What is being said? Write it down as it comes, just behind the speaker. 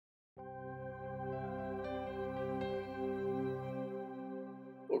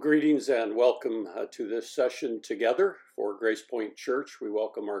Greetings and welcome to this session together for Grace Point Church. We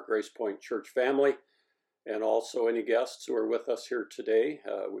welcome our Grace Point Church family and also any guests who are with us here today.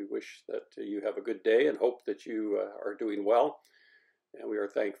 We wish that you have a good day and hope that you are doing well. And we are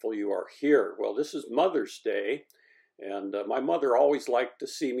thankful you are here. Well, this is Mother's Day, and my mother always liked to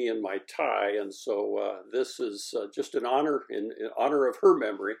see me in my tie, and so this is just in honor of her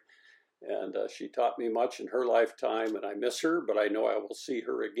memory. And she taught me much in her lifetime, and I miss her, but I know I will see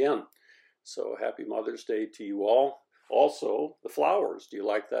her again. So happy Mother's Day to you all. Also, the flowers. Do you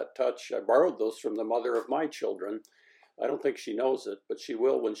like that touch? I borrowed those from the mother of my children. I don't think she knows it, but she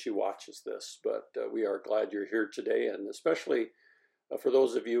will when she watches this. But we are glad you're here today, and especially for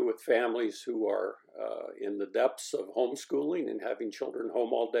those of you with families who are in the depths of homeschooling and having children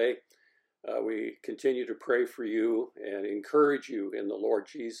home all day. We continue to pray for you and encourage you in the Lord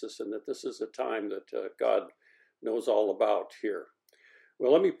Jesus, and that this is a time that God knows all about here.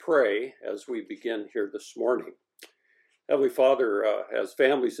 Well, let me pray as we begin here this morning. Heavenly Father, as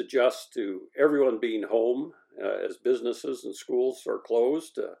families adjust to everyone being home, as businesses and schools are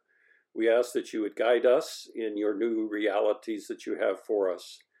closed, we ask that you would guide us in your new realities that you have for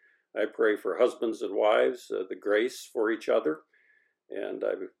us. I pray for husbands and wives, the grace for each other. And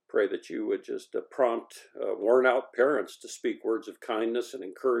I pray that you would just prompt worn-out parents to speak words of kindness and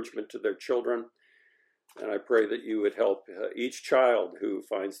encouragement to their children. And I pray that you would help each child who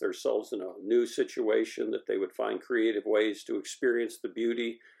finds themselves in a new situation, that they would find creative ways to experience the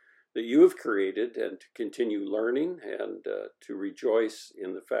beauty that you have created and to continue learning and to rejoice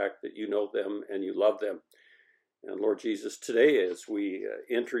in the fact that you know them and you love them. And Lord Jesus, today as we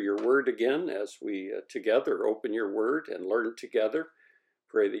enter your word again, as we together open your word and learn together,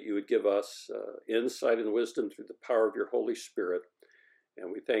 pray that you would give us insight and wisdom through the power of your Holy Spirit. And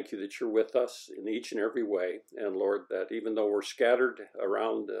we thank you that you're with us in each and every way. And Lord, that even though we're scattered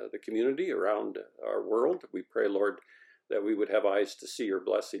around the community, around our world, we pray, Lord, that we would have eyes to see your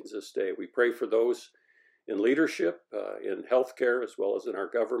blessings this day. We pray for those in leadership, in healthcare, as well as in our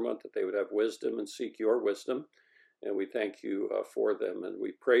government, that they would have wisdom and seek your wisdom. And we thank you for them. And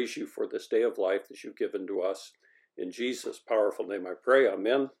we praise you for this day of life that you've given to us. In Jesus' powerful name I pray,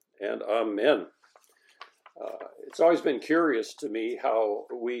 amen and amen. It's always been curious to me how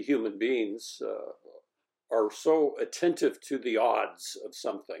we human beings are so attentive to the odds of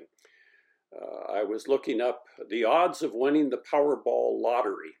something. I was looking up the odds of winning the Powerball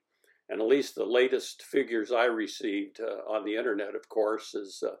lottery, and at least the latest figures I received on the internet, of course,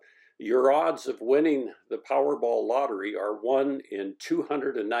 is your odds of winning the Powerball lottery are 1 in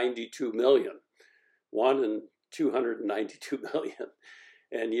 292 million. 1 in 292 million.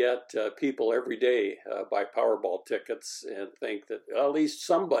 And yet people every day buy Powerball tickets and think that well, at least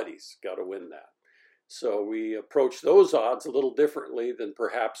somebody's got to win that. So we approach those odds a little differently than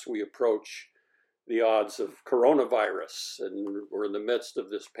perhaps we approach the odds of coronavirus. And we're in the midst of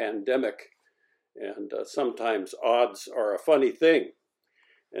this pandemic. And sometimes odds are a funny thing.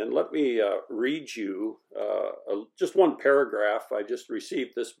 And let me read you just one paragraph. I just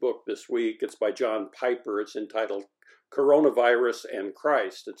received this book this week. It's by John Piper. It's entitled Coronavirus and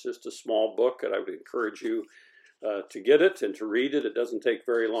Christ. It's just a small book, and I would encourage you to get it and to read it. It doesn't take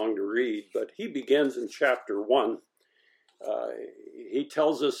very long to read, but he begins in chapter 1. He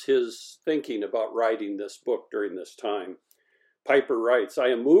tells us his thinking about writing this book during this time. Piper writes, I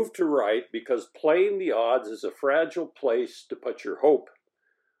am moved to write because playing the odds is a fragile place to put your hope.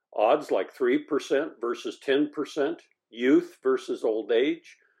 Odds like 3% versus 10%, youth versus old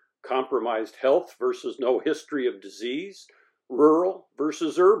age, compromised health versus no history of disease, rural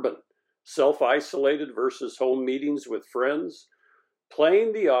versus urban, self-isolated versus home meetings with friends.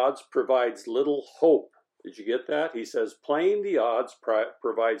 Playing the odds provides little hope. Did you get that? He says, playing the odds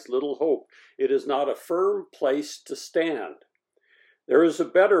provides little hope. It is not a firm place to stand. There is a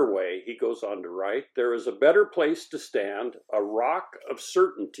better way, he goes on to write, there is a better place to stand, a rock of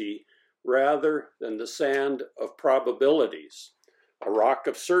certainty rather than the sand of probabilities. A rock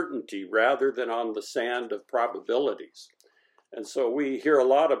of certainty rather than on the sand of probabilities. And so we hear a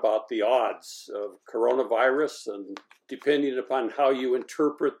lot about the odds of coronavirus, and depending upon how you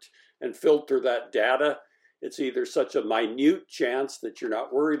interpret and filter that data, it's either such a minute chance that you're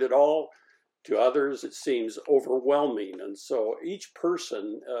not worried at all. To others, it seems overwhelming. And so each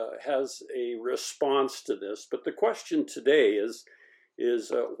person has a response to this. But the question today is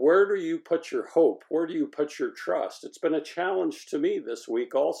where do you put your hope? Where do you put your trust? It's been a challenge to me this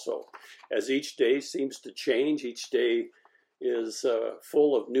week also. As each day seems to change, each day is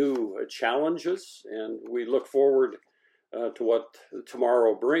full of new challenges. And we look forward to what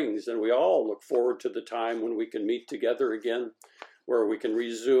tomorrow brings. And we all look forward to the time when we can meet together again where we can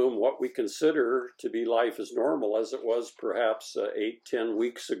resume what we consider to be life as normal as it was perhaps 8-10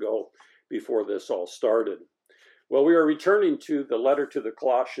 weeks ago before this all started. Well, we are returning to the letter to the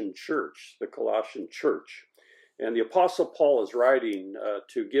Colossian church, And the Apostle Paul is writing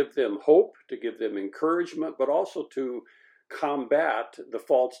to give them hope, to give them encouragement, but also to combat the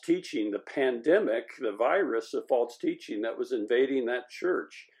false teaching, the pandemic, the virus of false teaching that was invading that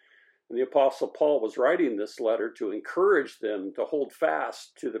church. And the Apostle Paul was writing this letter to encourage them to hold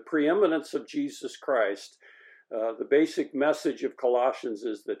fast to the preeminence of Jesus Christ. The basic message of Colossians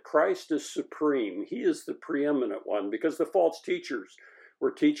is that Christ is supreme. He is the preeminent one, because the false teachers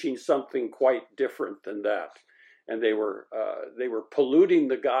were teaching something quite different than that. And they were polluting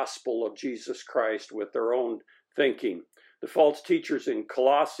the gospel of Jesus Christ with their own thinking. The false teachers in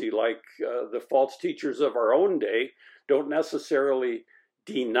Colossae, like the false teachers of our own day, don't necessarily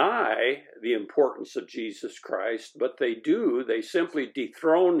deny the importance of Jesus Christ, but they simply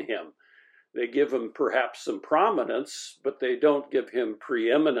dethrone him. They give him perhaps some prominence, but they don't give him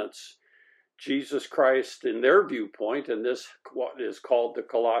preeminence. Jesus Christ, in their viewpoint, and this what is called the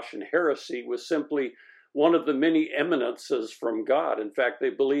Colossian heresy, was simply one of the many eminences from God. In fact, they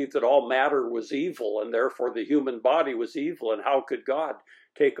believed that all matter was evil, and therefore the human body was evil, and how could God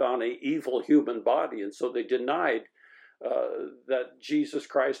take on an evil human body? And so they denied that Jesus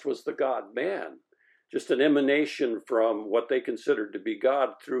Christ was the God-man, just an emanation from what they considered to be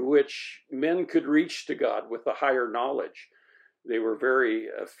God, through which men could reach to God with a higher knowledge. They were very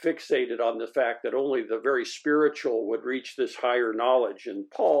fixated on the fact that only the very spiritual would reach this higher knowledge, and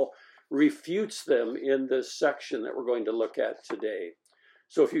Paul refutes them in this section that we're going to look at today.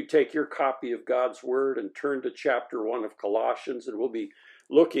 So if you take your copy of God's Word and turn to chapter 1 of Colossians, and we'll be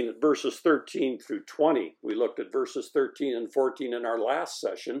looking at verses 13 through 20. We looked at verses 13 and 14 in our last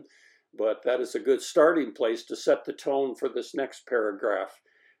session, but that is a good starting place to set the tone for this next paragraph.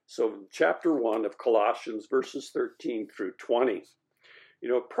 So chapter 1 of Colossians, verses 13 through 20.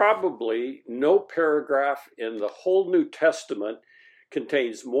 Probably no paragraph in the whole New Testament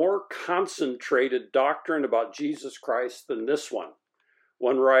contains more concentrated doctrine about Jesus Christ than this one.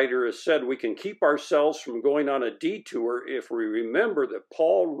 One writer has said we can keep ourselves from going on a detour if we remember that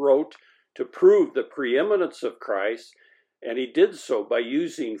Paul wrote to prove the preeminence of Christ, and he did so by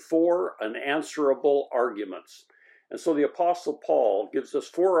using 4 unanswerable arguments. And so the Apostle Paul gives us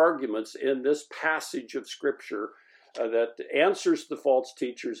 4 arguments in this passage of Scripture that answers the false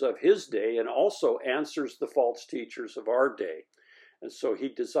teachers of his day and also answers the false teachers of our day. And so he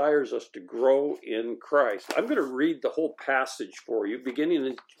desires us to grow in Christ. I'm going to read the whole passage for you, beginning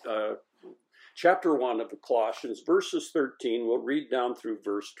in chapter 1 of the Colossians, verses 13. We'll read down through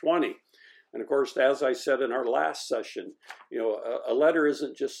verse 20. And of course, as I said in our last session, a letter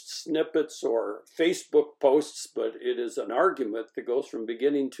isn't just snippets or Facebook posts, but it is an argument that goes from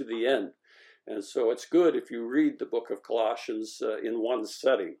beginning to the end. And so it's good if you read the book of Colossians in one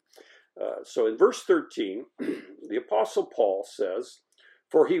setting. So in verse 13, the Apostle Paul says,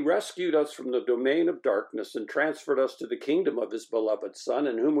 "For he rescued us from the domain of darkness and transferred us to the kingdom of his beloved Son,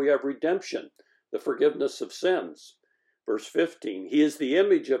 in whom we have redemption, the forgiveness of sins." Verse 15, "He is the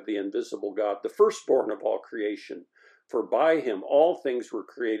image of the invisible God, the firstborn of all creation. For by him all things were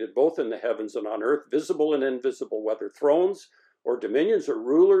created, both in the heavens and on earth, visible and invisible, whether thrones or dominions or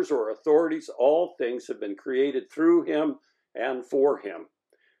rulers or authorities, all things have been created through him and for him."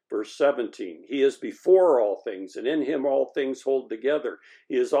 Verse 17, "He is before all things, and in him all things hold together.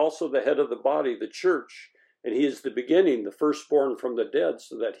 He is also the head of the body, the church, and he is the beginning, the firstborn from the dead,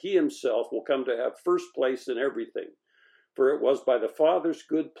 so that he himself will come to have first place in everything. For it was by the Father's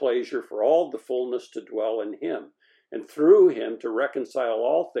good pleasure for all the fullness to dwell in him, and through him to reconcile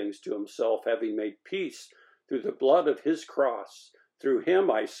all things to himself, having made peace through the blood of his cross. Through him,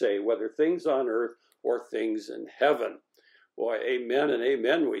 I say, whether things on earth or things in heaven." Boy, amen and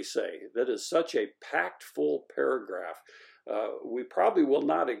amen, we say. That is such a packed full paragraph. We probably will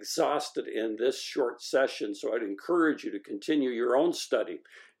not exhaust it in this short session, so I'd encourage you to continue your own study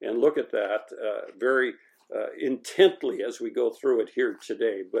and look at that very intently as we go through it here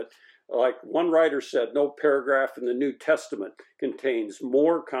today. But like one writer said, no paragraph in the New Testament contains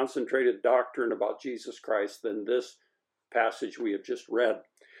more concentrated doctrine about Jesus Christ than this passage we have just read.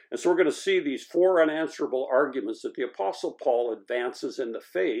 And so we're going to see these 4 unanswerable arguments that the Apostle Paul advances in the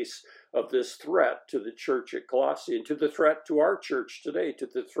face of this threat to the church at Colossae and to the threat to our church today, to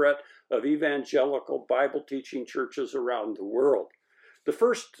the threat of evangelical Bible-teaching churches around the world. The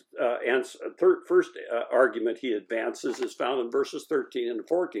first argument he advances is found in verses 13 and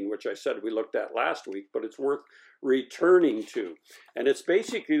 14, which I said we looked at last week, but it's worth returning to. And it's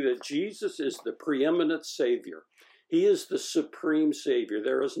basically that Jesus is the preeminent Savior. He is the supreme Savior.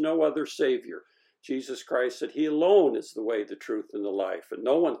 There is no other Savior. Jesus Christ said he alone is the way, the truth, and the life, and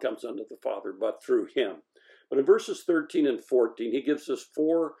no one comes unto the Father but through him. But in verses 13 and 14, he gives us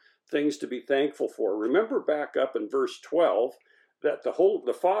 4 things to be thankful for. Remember back up in verse 12 that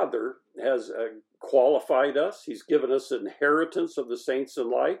the Father has qualified us. He's given us inheritance of the saints in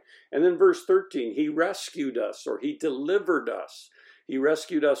light. And then verse 13, he rescued us, or he delivered us. He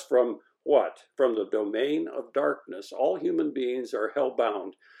rescued us from what? From the domain of darkness. All human beings are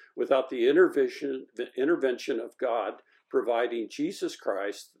hell-bound without the intervention of God, providing Jesus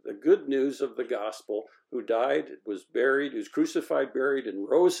Christ, the good news of the gospel, who died, was buried, who's crucified, buried, and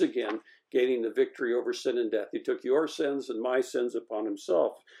rose again, gaining the victory over sin and death. He took your sins and my sins upon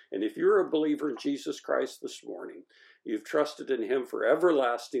himself. And if you're a believer in Jesus Christ this morning, you've trusted in him for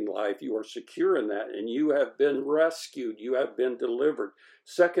everlasting life, you are secure in that, and you have been rescued, you have been delivered.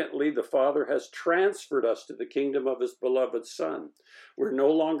 Secondly, the Father has transferred us to the kingdom of his beloved Son. We're no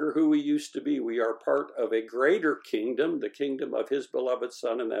longer who we used to be. We are part of a greater kingdom, the kingdom of his beloved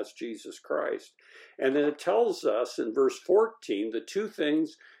Son, and that's Jesus Christ. And then it tells us in verse 14,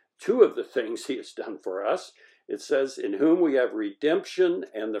 two of the things he has done for us. It says, in whom we have redemption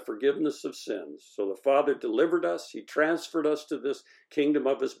and the forgiveness of sins. So the Father delivered us. He transferred us to this kingdom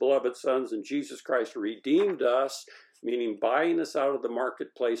of his beloved sons, and Jesus Christ redeemed us, meaning buying us out of the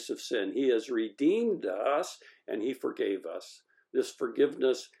marketplace of sin. He has redeemed us, and he forgave us. This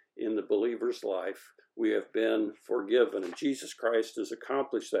forgiveness in the believer's life, we have been forgiven, and Jesus Christ has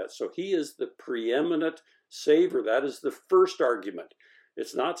accomplished that. So he is the preeminent Savior. That is the first argument.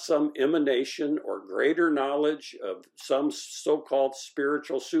 It's not some emanation or greater knowledge of some so-called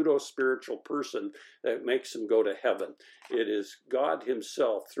spiritual, pseudo-spiritual person that makes him go to heaven. It is God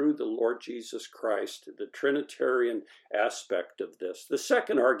himself through the Lord Jesus Christ, the Trinitarian aspect of this. The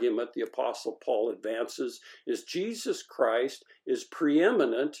second argument the Apostle Paul advances is Jesus Christ is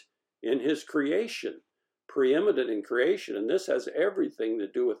preeminent in his creation. Preeminent in creation, and this has everything to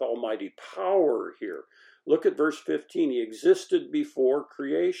do with almighty power here. Look at verse 15. He existed before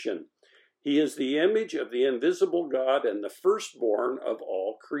creation. He is the image of the invisible God and the firstborn of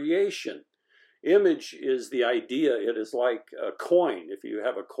all creation. Image is the idea. It is like a coin. If you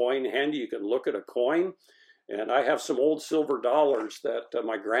have a coin handy, you can look at a coin. And I have some old silver dollars that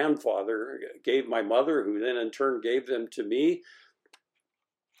my grandfather gave my mother, who then in turn gave them to me.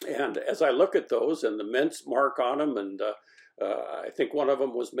 And as I look at those and the mint mark on them, and I think one of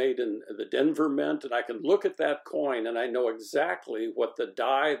them was made in the Denver Mint, and I can look at that coin and I know exactly what the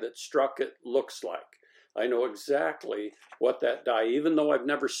die that struck it looks like. I know exactly what that die, even though I've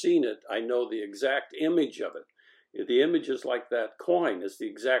never seen it, I know the exact image of it. The image is like that coin, is the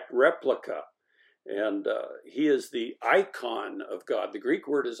exact replica. And he is the icon of God. The Greek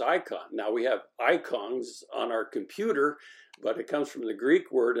word is icon. Now we have icons on our computer, but it comes from the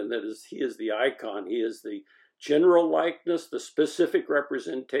Greek word, and that is, he is the icon. He is the general likeness, the specific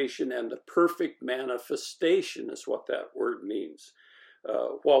representation, and the perfect manifestation is what that word means.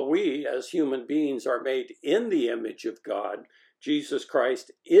 While we as human beings are made in the image of God, Jesus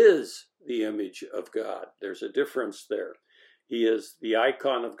Christ is the image of God. There's a difference there. He is the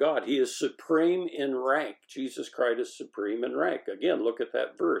icon of God. He is supreme in rank. Jesus Christ is supreme in rank. Again, look at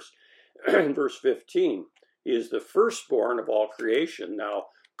that verse. In verse 15, he is the firstborn of all creation. Now,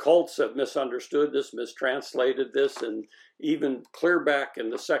 cults have misunderstood this, mistranslated this, and even clear back in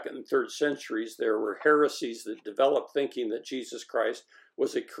the 2nd and 3rd centuries, there were heresies that developed thinking that Jesus Christ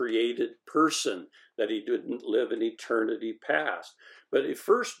was a created person, that he didn't live in eternity past. But a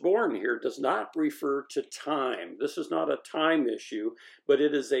firstborn here does not refer to time. This is not a time issue, but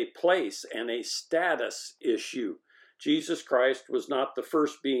it is a place and a status issue. Jesus Christ was not the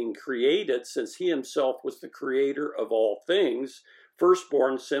first being created, since he himself was the creator of all things.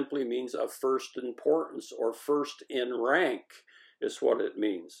 Firstborn simply means of first importance or first in rank is what it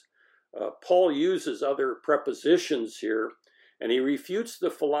means. Paul uses other prepositions here, and he refutes the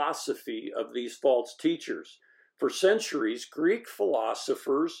philosophy of these false teachers. For centuries, Greek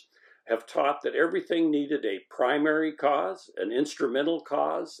philosophers have taught that everything needed a primary cause, an instrumental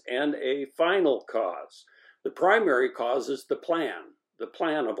cause, and a final cause. The primary cause is the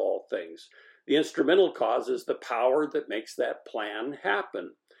plan of all things. The instrumental cause is the power that makes that plan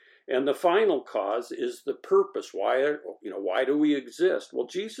happen. And the final cause is the purpose. Why do we exist? Well,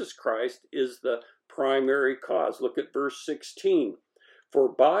 Jesus Christ is the primary cause. Look at verse 16. For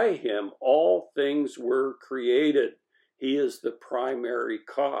by him all things were created. He is the primary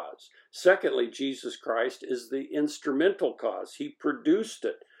cause. Secondly, Jesus Christ is the instrumental cause. He produced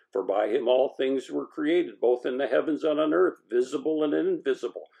it. For by him all things were created, both in the heavens and on earth, visible and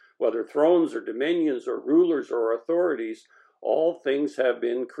invisible, whether thrones or dominions or rulers or authorities, all things have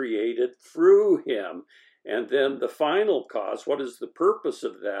been created through him. And then the final cause, what is the purpose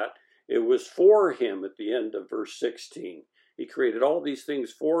of that? It was for him at the end of verse 16. He created all these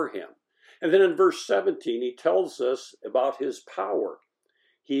things for him. And then in verse 17, he tells us about his power.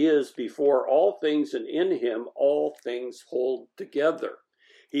 He is before all things, and in him all things hold together.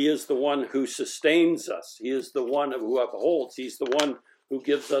 He is the one who sustains us. He is the one who upholds. He's the one who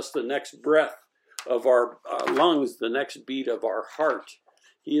gives us the next breath of our lungs, the next beat of our heart.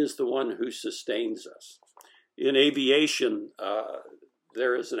 He is the one who sustains us. In aviation,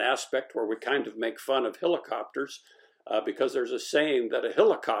 there is an aspect where we kind of make fun of helicopters because there's a saying that a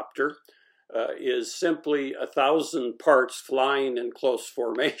helicopter is simply 1,000 parts flying in close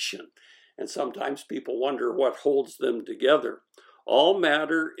formation. And sometimes people wonder what holds them together. All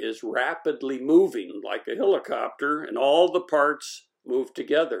matter is rapidly moving like a helicopter, and all the parts move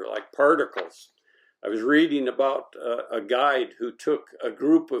together like particles. I was reading about a guide who took a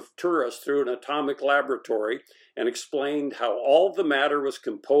group of tourists through an atomic laboratory and explained how all the matter was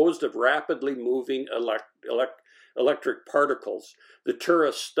composed of rapidly moving electric particles. The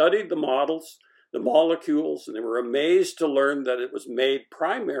tourists studied the models, the molecules, and they were amazed to learn that it was made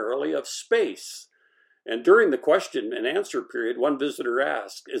primarily of space. And during the question and answer period, one visitor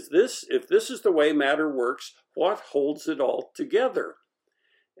asked, if this is the way matter works, what holds it all together?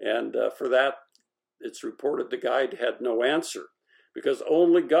 And for that, it's reported the guide had no answer, because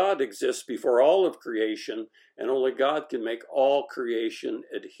only God exists before all of creation, and only God can make all creation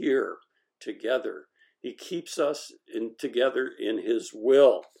adhere together. He keeps us together in his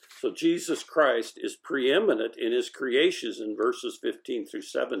will. So Jesus Christ is preeminent in his creations in verses 15 through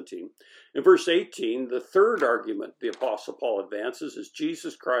 17. In verse 18, the third argument the Apostle Paul advances is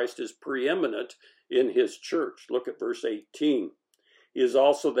Jesus Christ is preeminent in his church. Look at verse 18. He is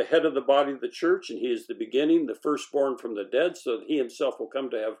also the head of the body of the church, and he is the beginning, the firstborn from the dead, so that he himself will come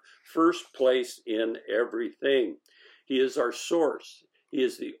to have first place in everything. He is our source. He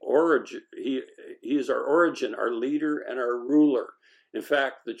is the origin. He is our origin, our leader, and our ruler. In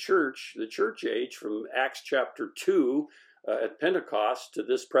fact, the church age from Acts chapter 2 at Pentecost to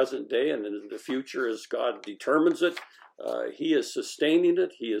this present day and in the future as God determines it, he is sustaining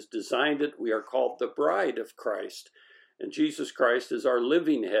it. He has designed it. We are called the bride of Christ. And Jesus Christ is our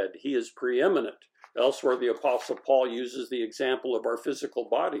living head. He is preeminent. Elsewhere, the Apostle Paul uses the example of our physical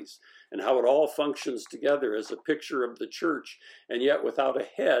bodies and how it all functions together as a picture of the church. And yet, without a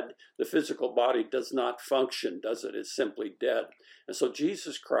head, the physical body does not function, does it? It's simply dead. And so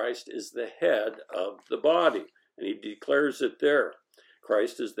Jesus Christ is the head of the body, and he declares it there.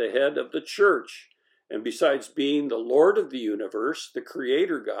 Christ is the head of the church. And besides being the Lord of the universe, the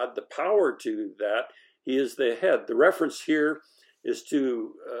Creator God, the power to that, he is the head. The reference here is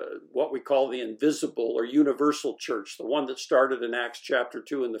to what we call the invisible or universal church, the one that started in Acts chapter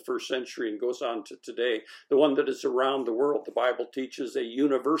 2 in the first century and goes on to today, the one that is around the world. The Bible teaches a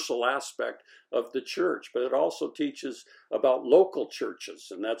universal aspect of the church, but it also teaches about local churches,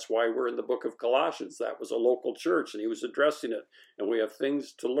 and that's why we're in the book of Colossians. That was a local church, and he was addressing it, and we have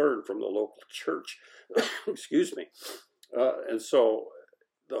things to learn from the local church. Excuse me. And so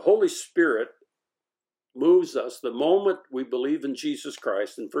the Holy Spirit moves us the moment we believe in Jesus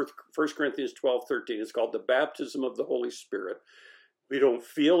Christ. In 1 Corinthians 12:13, it's called the baptism of the Holy Spirit. We don't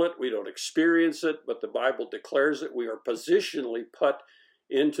feel it, we don't experience it, but the Bible declares it. We are positionally put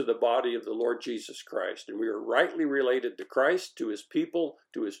into the body of the Lord Jesus Christ, and we are rightly related to Christ, to his people,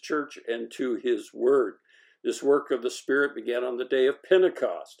 to his church, and to his word. This work of the Spirit began on the day of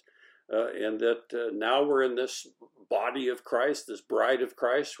Pentecost. And that now we're in this body of Christ, this bride of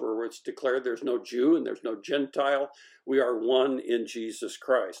Christ, where it's declared there's no Jew and there's no Gentile. We are one in Jesus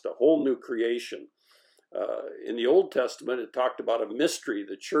Christ, a whole new creation. In the Old Testament, it talked about a mystery.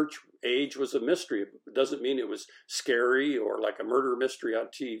 The church age was a mystery. It doesn't mean it was scary or like a murder mystery on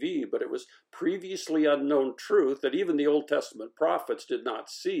TV, but it was previously unknown truth that even the Old Testament prophets did not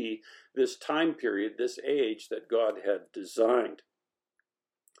see this time period, this age that God had designed.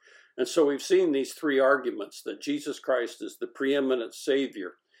 And so we've seen these three arguments that Jesus Christ is the preeminent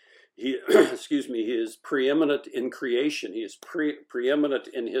Savior. He is preeminent in creation. He is preeminent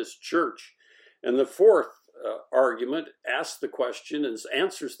in his church. And the fourth argument asks the question and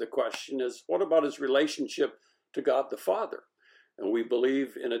answers the question is, what about his relationship to God the Father? And we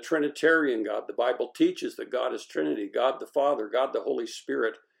believe in a Trinitarian God. The Bible teaches that God is Trinity, God the Father, God the Holy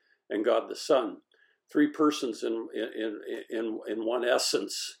Spirit, and God the Son. Three persons in one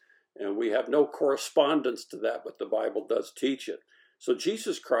essence. And we have no correspondence to that, but the Bible does teach it. So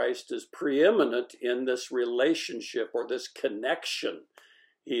Jesus Christ is preeminent in this relationship or this connection.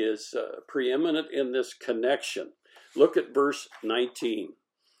 He is preeminent in this connection. Look at verse 19.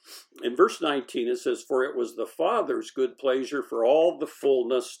 In verse 19 it says, "For it was the Father's good pleasure for all the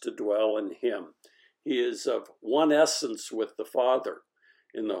fullness to dwell in him." He is of one essence with the Father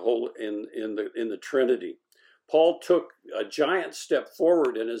in the Trinity. Paul took a giant step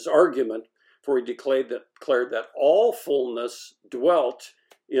forward in his argument, for he declared that all fullness dwelt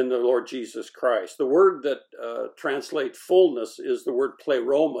in the Lord Jesus Christ. The word that translates fullness is the word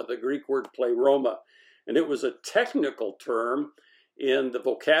pleroma, the Greek word pleroma, and it was a technical term in the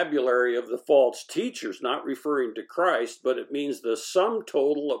vocabulary of the false teachers, not referring to Christ, but it means the sum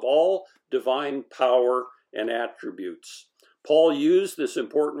total of all divine power and attributes. Paul used this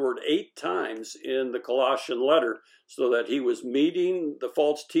important word 8 times in the Colossian letter, so that he was meeting the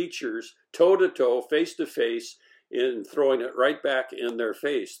false teachers toe-to-toe, face-to-face, in throwing it right back in their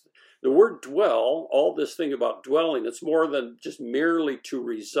face. The word dwell, all this thing about dwelling, it's more than just merely to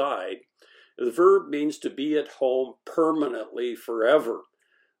reside. The verb means to be at home permanently, forever.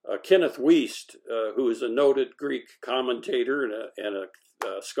 Kenneth Wuest, who is a noted Greek commentator and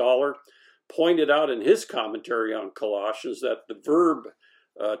a scholar, pointed out in his commentary on Colossians that the verb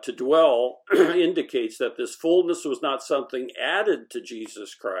to dwell indicates that this fullness was not something added to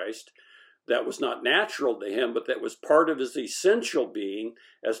Jesus Christ, that was not natural to him, but that was part of his essential being,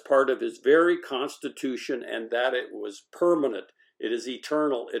 as part of his very constitution, and that it was permanent. It is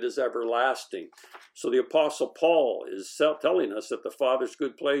eternal. It is everlasting. So the Apostle Paul is telling us that the Father's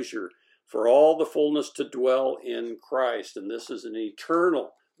good pleasure for all the fullness to dwell in Christ, and this is an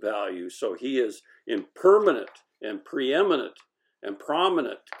eternal value. So he is in permanent and preeminent and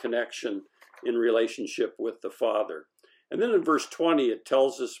prominent connection in relationship with the Father. And then in verse 20, it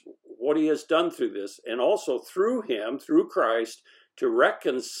tells us what he has done through this, and also through him, through Christ, to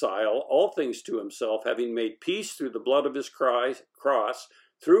reconcile all things to himself, having made peace through the blood of his cross,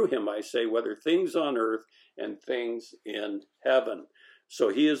 through him, I say, whether things on earth and things in heaven. So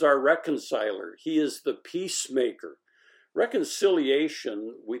he is our reconciler. He is the peacemaker.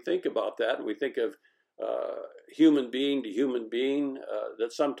 Reconciliation, we think about that, and we think of human being to human being,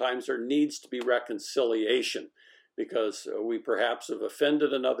 that sometimes there needs to be reconciliation, because we perhaps have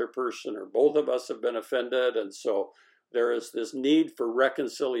offended another person, or both of us have been offended, and so there is this need for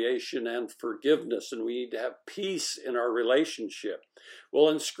reconciliation and forgiveness, and we need to have peace in our relationship. Well,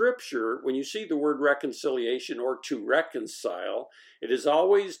 in Scripture, when you see the word reconciliation or to reconcile, it is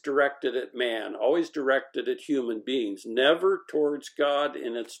always directed at man, always directed at human beings, never towards God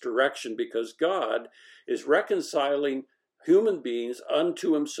in its direction, because God is reconciling human beings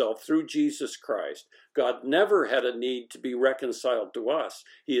unto himself through Jesus Christ. God never had a need to be reconciled to us.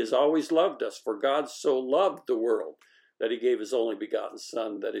 He has always loved us, for God so loved the world that he gave his only begotten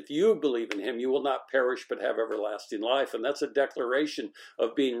Son, that if you believe in him, you will not perish but have everlasting life. And that's a declaration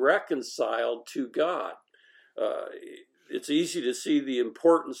of being reconciled to God. It's easy to see the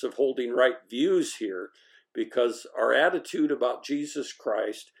importance of holding right views here, because our attitude about Jesus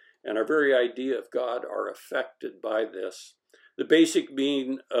Christ and our very idea of God are affected by this. The basic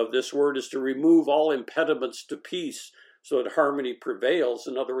meaning of this word is to remove all impediments to peace so that harmony prevails.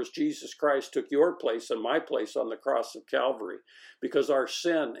 In other words, Jesus Christ took your place and my place on the cross of Calvary, because our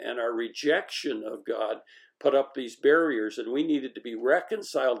sin and our rejection of God put up these barriers, and we needed to be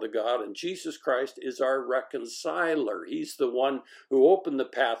reconciled to God, and Jesus Christ is our reconciler. He's the one who opened the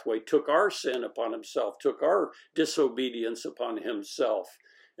pathway, took our sin upon himself, took our disobedience upon himself.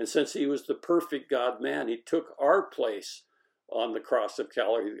 And since he was the perfect God-man, he took our place on the cross of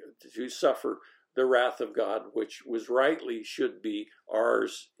Calvary to suffer the wrath of God, which was rightly should be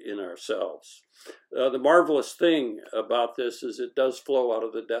ours in ourselves. The marvelous thing about this is it does flow out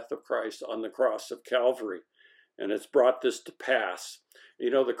of the death of Christ on the cross of Calvary, and it's brought this to pass.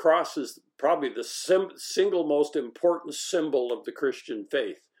 You know, the cross is probably the single most important symbol of the Christian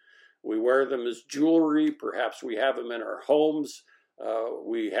faith. We wear them as jewelry. Perhaps we have them in our homes.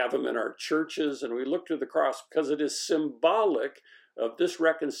 We have them in our churches, and we look to the cross because it is symbolic of this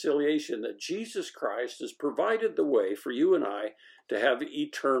reconciliation, that Jesus Christ has provided the way for you and I to have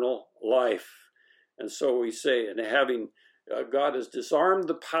eternal life. And so we say, and having God has disarmed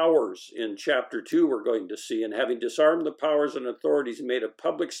the powers in chapter 2, we're going to see, and having disarmed the powers and authorities, made a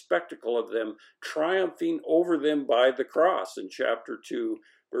public spectacle of them, triumphing over them by the cross in chapter 2,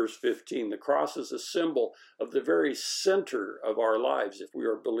 verse 15. The cross is a symbol of the very center of our lives if we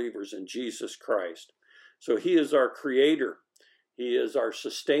are believers in Jesus Christ. So he is our creator. He is our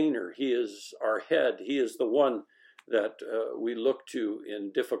sustainer. He is our head. He is the one that we look to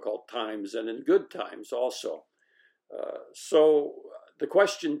in difficult times and in good times also. So the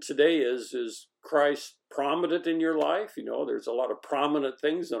question today is Christ prominent in your life. You know, there's a lot of prominent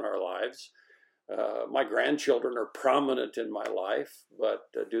things in our lives. My grandchildren are prominent in my life, but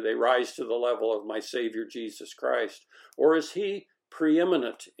do they rise to the level of my Savior Jesus Christ? Or is he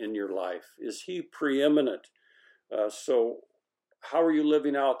preeminent in your life? Is he preeminent? So how are you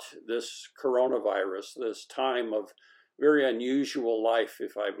living out this coronavirus, this time of very unusual life,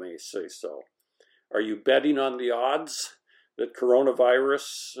 if I may say so? Are you betting on the odds that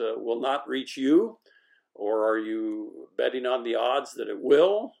coronavirus will not reach you? Or are you betting on the odds that it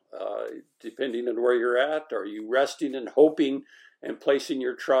will, depending on where you're at? Are you resting and hoping and placing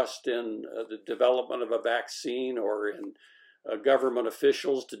your trust in the development of a vaccine or in government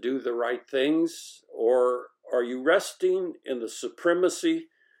officials to do the right things? Or are you resting in the supremacy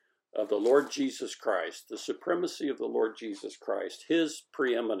of the Lord Jesus Christ, the supremacy of the Lord Jesus Christ, his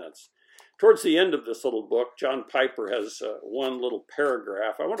preeminence? Towards the end of this little book, John Piper has one little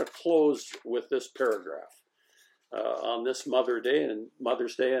paragraph. I want to close with this paragraph on this Mother's Day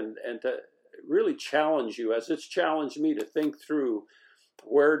and to really challenge you, as it's challenged me, to think through,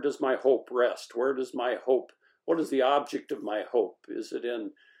 where does my hope rest? Where does my hope, what is the object of my hope? Is it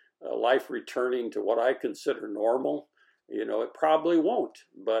in life returning to what I consider normal? You know, it probably won't,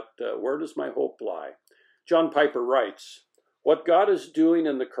 but where does my hope lie? John Piper writes, "What God is doing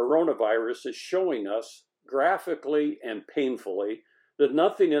in the coronavirus is showing us, graphically and painfully, that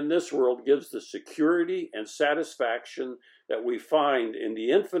nothing in this world gives the security and satisfaction that we find in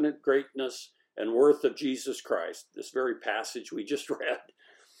the infinite greatness and worth of Jesus Christ." This very passage we just read.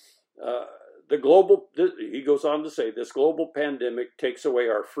 He goes on to say, this global pandemic takes away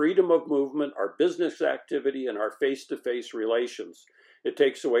our freedom of movement, our business activity, and our face-to-face relations. It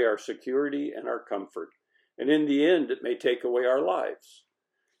takes away our security and our comfort. And in the end, it may take away our lives.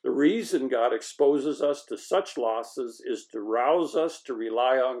 The reason God exposes us to such losses is to rouse us to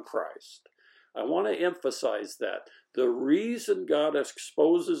rely on Christ. I want to emphasize that. The reason God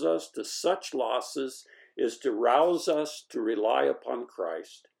exposes us to such losses is to rouse us to rely upon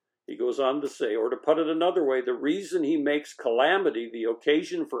Christ. He goes on to say, or to put it another way, the reason he makes calamity the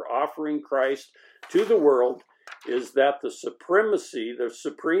occasion for offering Christ to the world is that the supremacy, the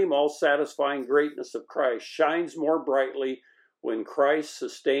supreme all-satisfying greatness of Christ shines more brightly when Christ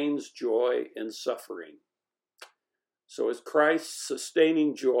sustains joy in suffering. So is Christ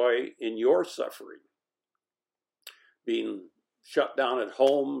sustaining joy in your suffering? Being shut down at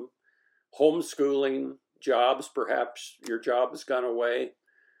home, homeschooling, jobs, perhaps your job has gone away.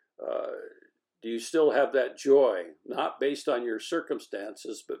 Do you still have that joy, not based on your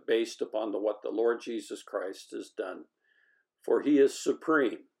circumstances, but based upon what the Lord Jesus Christ has done? For he is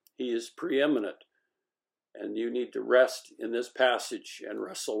supreme, he is preeminent, and you need to rest in this passage and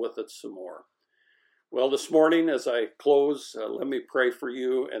wrestle with it some more. Well, this morning, as I close, let me pray for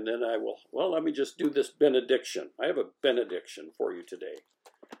you, and then let me just do this benediction. I have a benediction for you today.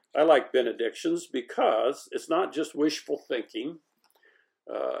 I like benedictions because it's not just wishful thinking.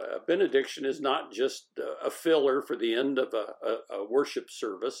 A benediction is not just a filler for the end of a worship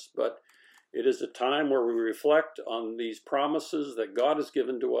service, but it is a time where we reflect on these promises that God has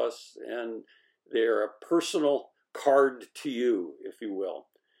given to us, and they're a personal card to you, if you will.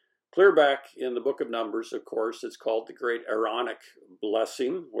 Clear back in the book of Numbers, of course, it's called the Great Aaronic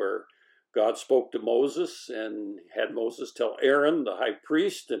Blessing, where God spoke to Moses and had Moses tell Aaron, the high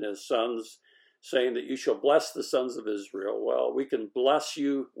priest, and his sons, saying that you shall bless the sons of Israel. Well, we can bless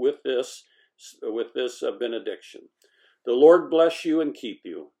you with this benediction. The Lord bless you and keep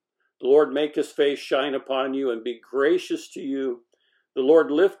you. The Lord make his face shine upon you and be gracious to you. The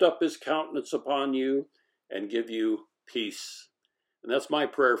Lord lift up his countenance upon you and give you peace. And that's my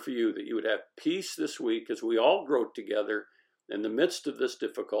prayer for you, that you would have peace this week as we all grow together in the midst of this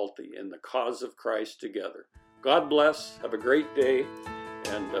difficulty in the cause of Christ together. God bless. Have a great day.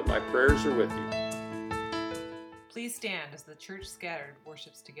 And my prayers are with you. Please stand as the church scattered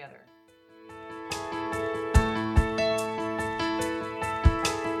worships together.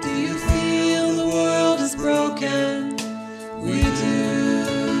 Do you feel the world is broken? We do.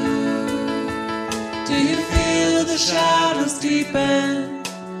 Do you feel the shadows deepen?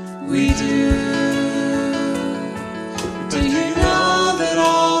 We do. Do you know that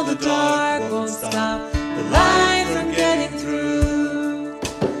all the dark won't stop the light from getting through?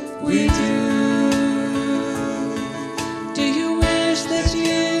 We do. Do you wish that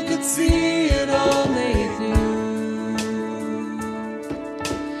you could see it all made new?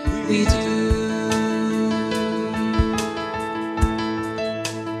 We do.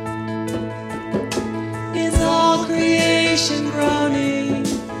 Is all creation groaning?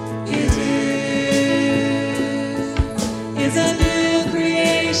 It is.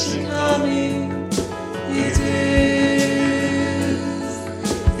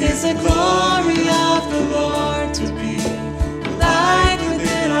 Is the glory of the Lord to be light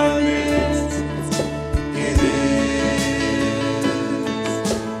within our midst? It is.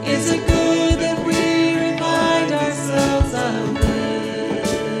 Is it good that we remind ourselves of this?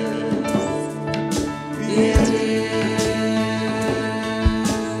 It is.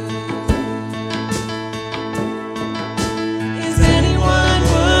 Is anyone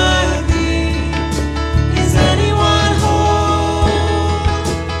worthy? Is anyone whole?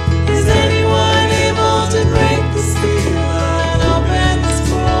 Is anyone able to break the seal and open the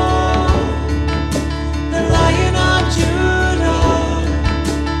scroll? The Lion of Judah,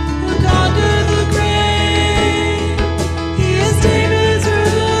 who conquered the grave. He is David's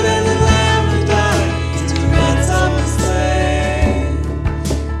root and the Lamb who died to ransom the slave.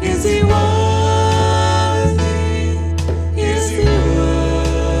 Is he worthy? Is he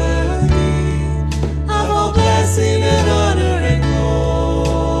worthy of all blessing and honor and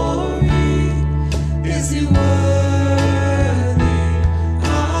glory? Is he worthy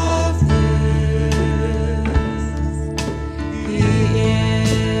of this? He is.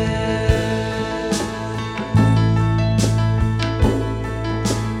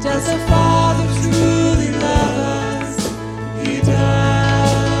 Does a